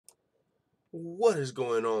What is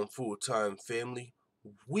going on, full-time family?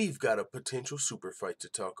 We've got a potential super fight to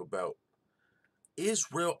talk about.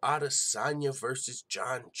 Isreal Adesanya versus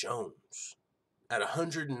John Jones. At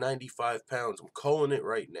 195 pounds, I'm calling it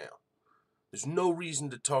right now. There's no reason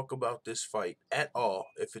to talk about this fight at all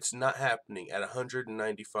if it's not happening at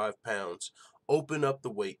 195 pounds. Open up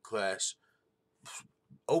the weight class.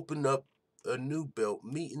 Open up a new belt,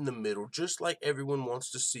 meet in the middle, just like everyone wants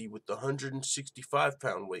to see with the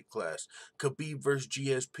 165-pound weight class. Khabib versus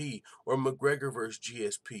GSP, or McGregor versus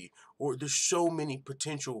GSP, or there's so many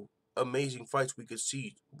potential amazing fights we could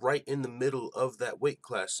see right in the middle of that weight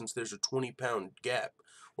class, since there's a 20-pound gap,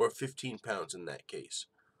 or 15 pounds in that case.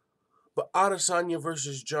 But Adesanya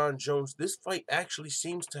versus John Jones, this fight actually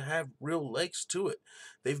seems to have real legs to it.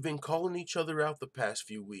 They've been calling each other out the past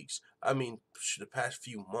few weeks. The past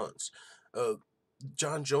few months. Uh,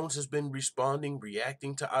 John Jones has been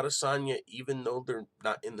reacting to Adesanya, even though they're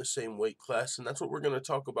not in the same weight class. And that's what we're going to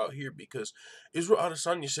talk about here, because Israel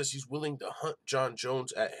Adesanya says he's willing to hunt John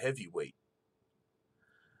Jones at heavyweight.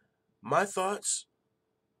 My thoughts?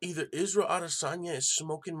 Either Israel Adesanya is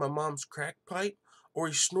smoking my mom's crack pipe, or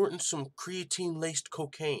he's snorting some creatine-laced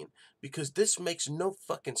cocaine, because this makes no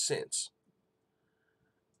fucking sense.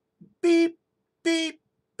 Beep, beep,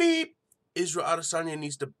 beep. Israel Adesanya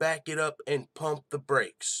needs to back it up and pump the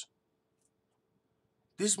brakes.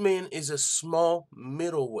 This man is a small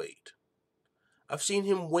middleweight. I've seen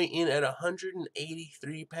him weigh in at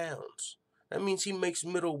 183 pounds. That means he makes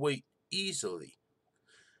middleweight easily.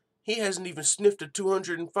 He hasn't even sniffed a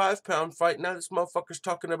 205-pound fight. Now this motherfucker's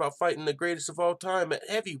talking about fighting the greatest of all time at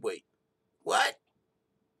heavyweight. What?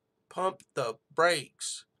 Pump the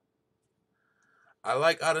brakes. I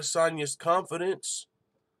like Adesanya's confidence,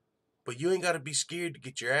 but you ain't got to be scared to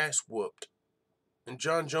get your ass whooped. And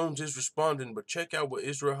John Jones is responding, but check out what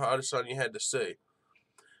Israel Adesanya had to say.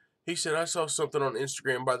 He said, I saw something on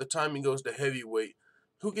Instagram. By the time he goes to heavyweight,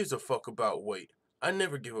 who gives a fuck about weight? I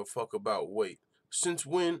never give a fuck about weight. Since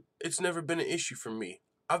when? It's never been an issue for me.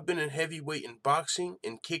 I've been in heavyweight in boxing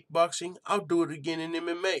and kickboxing. I'll do it again in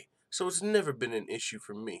MMA. So it's never been an issue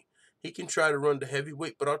for me. He can try to run to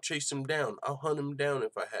heavyweight, but I'll chase him down. I'll hunt him down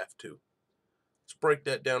if I have to. Let's break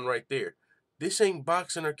that down right there. This ain't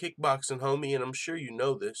boxing or kickboxing, homie, and I'm sure you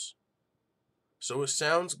know this. So it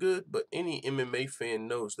sounds good, but any MMA fan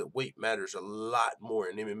knows that weight matters a lot more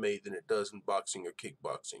in MMA than it does in boxing or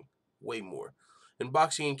kickboxing. Way more. In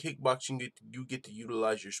boxing and kickboxing, you get to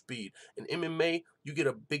utilize your speed. In MMA, you get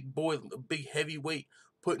a big boy, a big heavyweight,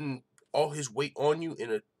 putting all his weight on you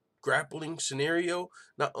in a grappling scenario.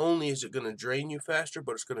 Not only is it going to drain you faster,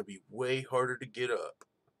 but it's going to be way harder to get up.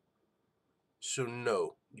 So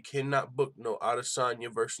no, you cannot book no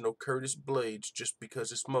Adesanya versus no Curtis Blades just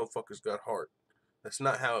because this motherfucker's got heart. That's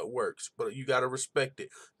not how it works, but you gotta respect it,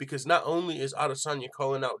 because not only is Adesanya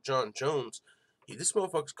calling out John Jones, this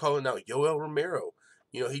motherfucker's calling out Yoel Romero.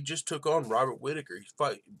 You know, he just took on Robert Whittaker. He's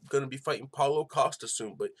gonna be fighting Paulo Costa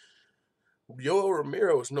soon, but Yoel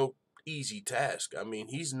Romero is no easy task. I mean,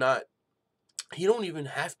 he don't even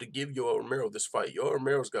have to give Yoel Romero this fight. Yoel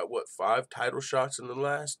Romero's got, what, 5 title shots in the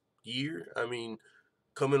last year? I mean,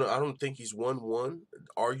 I don't think he's won one.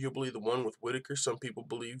 Arguably the one with Whittaker. Some people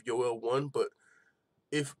believe Yoel won, but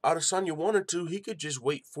if Adesanya wanted to, he could just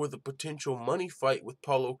wait for the potential money fight with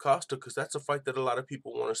Paulo Costa, because that's a fight that a lot of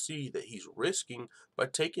people want to see, that he's risking by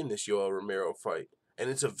taking this Yoel Romero fight.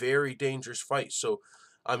 And it's a very dangerous fight. So,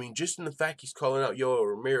 I mean, just in the fact he's calling out Yoel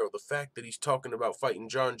Romero, the fact that he's talking about fighting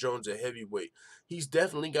John Jones at heavyweight, he's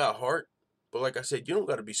definitely got heart. But like I said, you don't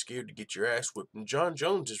got to be scared to get your ass whipped. And John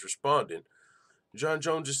Jones is responding. John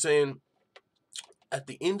Jones is saying, at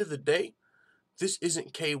the end of the day, this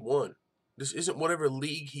isn't K1. This isn't whatever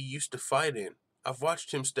league he used to fight in. I've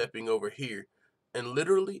watched him stepping over here, and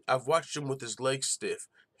literally, I've watched him with his legs stiff.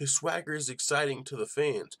 His swagger is exciting to the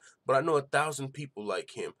fans, but I know 1,000 people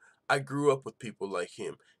like him. I grew up with people like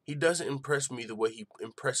him. He doesn't impress me the way he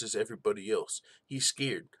impresses everybody else. He's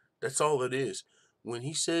scared. That's all it is. When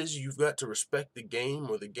he says you've got to respect the game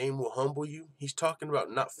or the game will humble you, he's talking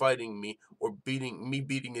about not fighting me or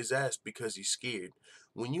beating his ass because he's scared.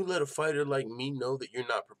 When you let a fighter like me know that you're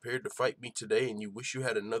not prepared to fight me today and you wish you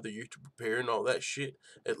had another year to prepare and all that shit,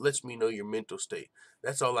 it lets me know your mental state.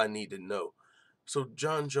 That's all I need to know. So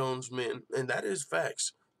John Jones, man, and that is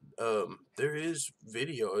facts. There is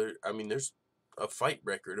video. I mean, there's a fight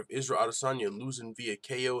record of Israel Adesanya losing via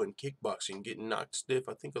KO and kickboxing, getting knocked stiff.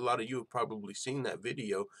 I think a lot of you have probably seen that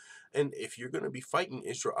video. And if you're going to be fighting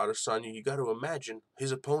Israel Adesanya, you got to imagine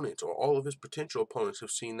his opponents or all of his potential opponents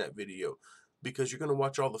have seen that video. because you're going to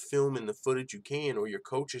watch all the film and the footage you can, or your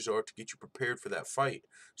coaches are, to get you prepared for that fight.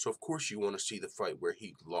 So of course you want to see the fight where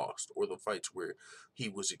he lost, or the fights where he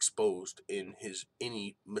was exposed in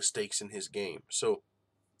any mistakes in his game. So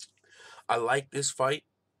I like this fight.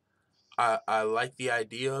 I like the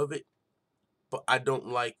idea of it, but I don't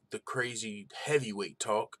like the crazy heavyweight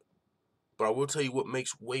talk. But I will tell you what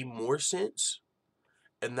makes way more sense,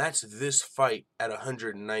 and that's this fight at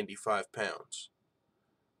 195 pounds.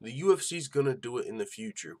 The UFC's going to do it in the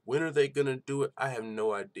future. When are they going to do it? I have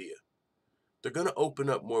no idea. They're going to open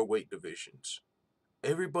up more weight divisions.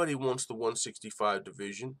 Everybody wants the 165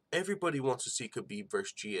 division. Everybody wants to see Khabib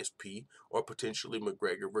versus GSP, or potentially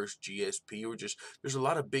McGregor versus GSP, or just, there's a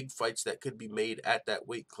lot of big fights that could be made at that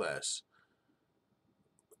weight class.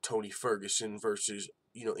 Tony Ferguson versus,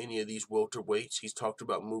 any of these welterweights. He's talked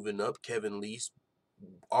about moving up. Kevin Lee's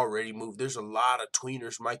already moved. There's a lot of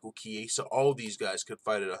tweeners. Michael Chiesa. All these guys could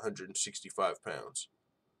fight at 165 pounds.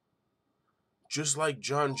 Just like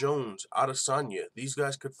John Jones, Adesanya, these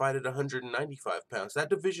guys could fight at 195 pounds. That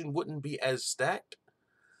division wouldn't be as stacked.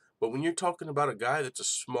 But when you're talking about a guy that's a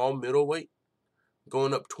small middleweight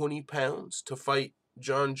going up 20 pounds to fight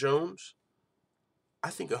John Jones, I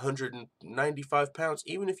think 195 pounds,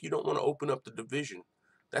 even if you don't want to open up the division,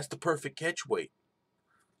 that's the perfect catch weight.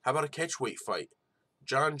 How about a catch weight fight?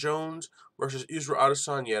 John Jones versus Isreal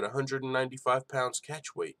Adesanya at 195 pounds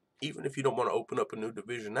catch weight. Even if you don't want to open up a new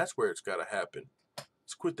division, that's where it's got to happen.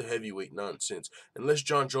 Let's quit the heavyweight nonsense. Unless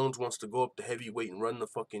John Jones wants to go up to heavyweight and run the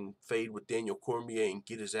fucking fade with Daniel Cormier and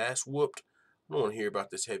get his ass whooped, I don't want to hear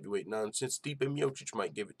about this heavyweight nonsense. Stipe Miocic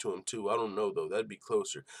might give it to him too. I don't know, though. That'd be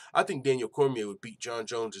closer. I think Daniel Cormier would beat John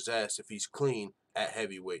Jones' ass if he's clean at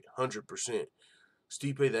heavyweight. 100%.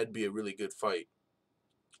 Stipe, that'd be a really good fight.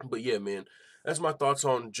 But yeah, man, that's my thoughts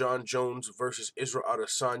on John Jones versus Isreal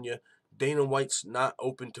Adesanya. Dana White's not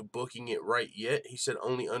open to booking it right yet. He said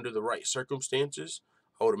only under the right circumstances.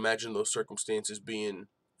 I would imagine those circumstances being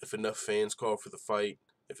if enough fans call for the fight,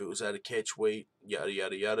 if it was at a catch weight, yada,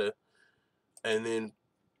 yada, yada. And then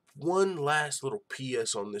one last little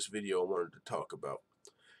PS on this video I wanted to talk about.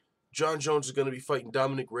 John Jones is going to be fighting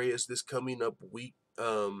Dominic Reyes this coming up week.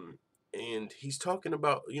 And he's talking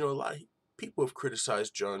about, a lot of people have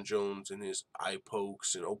criticized John Jones and his eye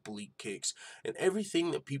pokes and oblique kicks and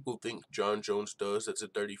everything that people think John Jones does that's a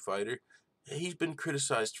dirty fighter. He's been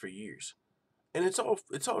criticized for years. And it's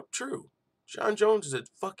all true. John Jones is a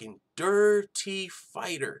fucking dirty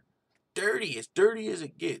fighter. Dirty as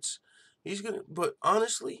it gets. But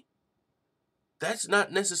honestly, that's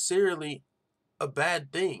not necessarily a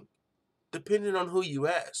bad thing, depending on who you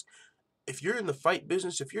ask. If you're in the fight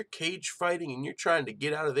business, if you're cage fighting and you're trying to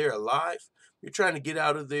get out of there alive, you're trying to get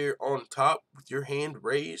out of there on top with your hand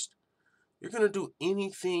raised, you're going to do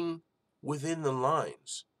anything within the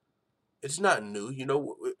lines. It's not new.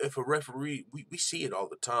 If a referee, we see it all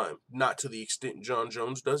the time. Not to the extent John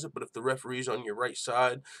Jones does it, but if the referee's on your right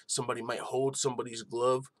side, somebody might hold somebody's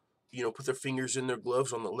glove, put their fingers in their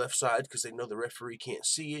gloves on the left side because they know the referee can't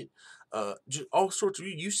see it. Just all sorts of,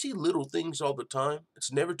 you see little things all the time.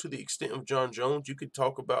 It's never to the extent of John Jones. You could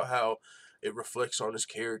talk about how it reflects on his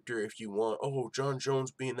character if you want. Oh, John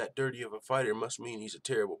Jones being that dirty of a fighter must mean he's a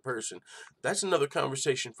terrible person. That's another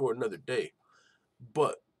conversation for another day.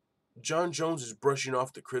 But John Jones is brushing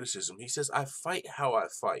off the criticism. He says, I fight how I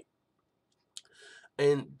fight.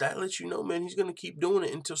 And that lets you know, man, he's going to keep doing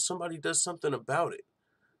it until somebody does something about it.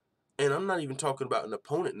 And I'm not even talking about an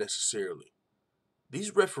opponent necessarily.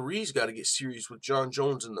 These referees got to get serious with John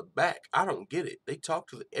Jones in the back. I don't get it. They talk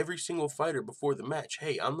to every single fighter before the match.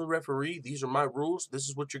 Hey, I'm the referee. These are my rules. This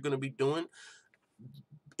is what you're going to be doing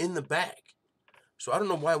in the back. So I don't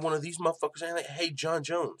know why one of these motherfuckers ain't like, hey, John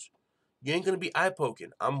Jones, you ain't going to be eye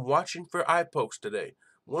poking. I'm watching for eye pokes today.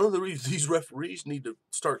 One of the reasons these referees need to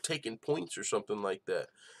start taking points or something like that,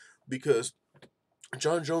 because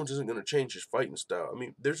John Jones isn't going to change his fighting style. I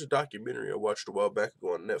mean, there's a documentary I watched a while back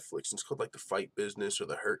ago on Netflix, and it's called like The Fight Business or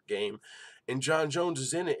The Hurt Game, and John Jones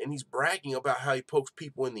is in it, and he's bragging about how he pokes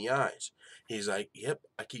people in the eyes. He's like, yep,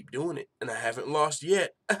 I keep doing it, and I haven't lost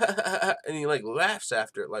yet. And he like laughs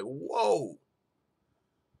after it, like, whoa.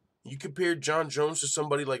 You compare John Jones to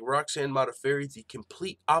somebody like Roxanne Modafferi, the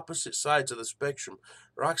complete opposite sides of the spectrum.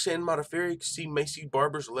 Roxanne Modafferi can see Macy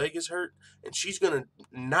Barber's leg is hurt, and she's going to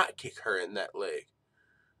not kick her in that leg.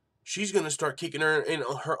 She's going to start kicking her in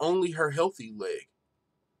only her healthy leg.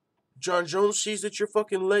 John Jones sees that your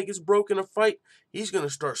fucking leg is broken a fight, he's going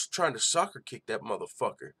to start trying to soccer kick that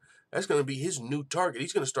motherfucker. That's going to be his new target.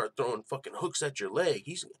 He's going to start throwing fucking hooks at your leg.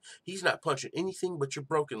 He's not punching anything but your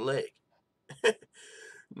broken leg.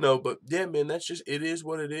 No, but yeah, man, that's just, it is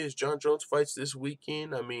what it is. John Jones fights this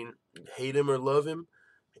weekend. I mean, hate him or love him,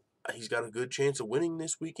 he's got a good chance of winning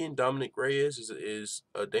this weekend. Dominic Reyes is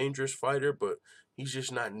a dangerous fighter, but he's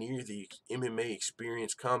just not near the MMA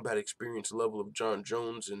experience, combat experience level of John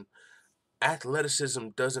Jones, and athleticism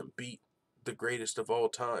doesn't beat the greatest of all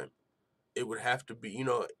time. It would have to be,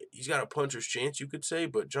 he's got a puncher's chance, you could say,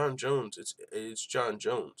 but John Jones, it's John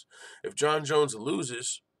Jones. If John Jones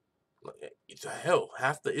loses, the hell,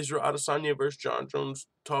 half the Isreal Adesanya versus John Jones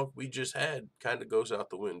talk we just had kind of goes out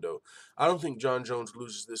the window. I don't think John Jones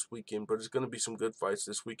loses this weekend, but it's going to be some good fights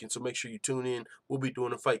this weekend, so make sure you tune in. We'll be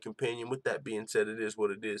doing a fight companion. With that being said, it is what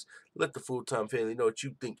it is. Let the full-time family know what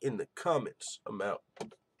you think in the comments. I'm out.